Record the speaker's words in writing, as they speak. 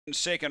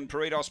second,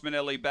 Peritos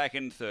Manelli back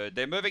in third.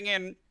 They're moving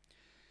in.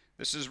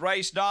 This is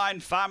race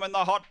 9, Farm in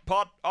the Hot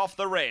Pot off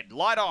the red.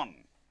 Light on.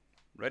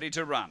 Ready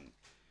to run.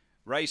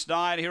 Race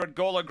 9 here at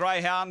Gawler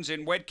Greyhounds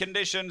in wet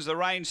conditions. The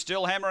rain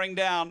still hammering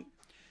down.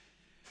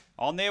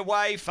 On their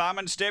way, Farm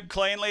and Step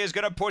Cleanly is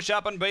going to push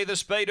up and be the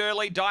speed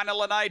early. Dinah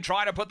Lene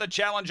trying to put the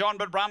challenge on,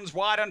 but runs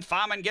wide, and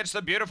Farman gets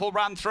the beautiful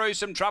run through.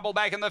 Some trouble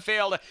back in the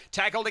field.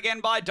 Tackled again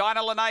by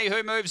Dinah Lene,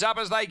 who moves up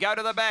as they go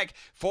to the back.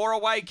 4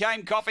 away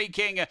came Coffee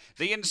King.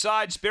 The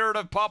inside, Spirit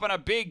of Pop, and a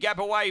big gap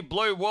away.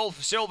 Blue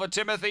Wolf, Silver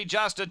Timothy,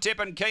 Just a Tip,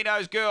 and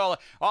Keno's Girl.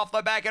 Off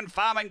the back, and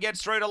Farman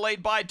gets through to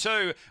lead by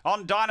 2.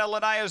 On Dinah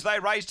Lene as they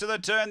race to the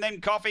turn, then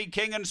Coffee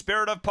King and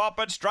Spirit of Pop,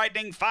 but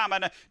straightening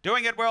Farman.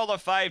 Doing it well, the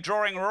fave,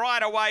 drawing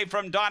right away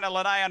from Dinah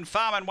Lene, and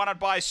Farman won it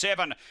by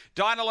 7.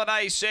 Dinah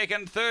Lene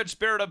second, third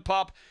Spirit of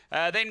Pop,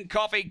 then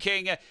Coffee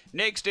King.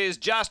 Next is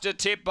Just a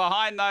Tip.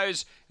 Behind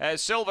those,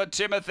 Silver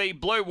Timothy,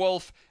 Blue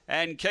Wolf,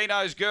 and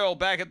Keno's Girl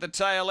back at the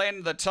tail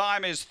end. The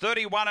time is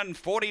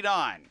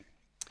 31:49.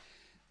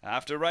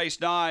 After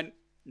race 9,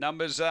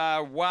 numbers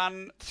are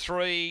 1,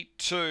 3,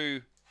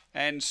 2,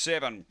 and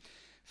 7.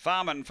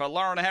 Farman for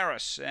Lauren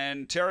Harris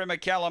and Terry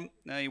McCallum.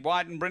 The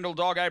White and Brindle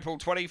Dog, April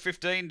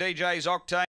 2015. DJ's Octane.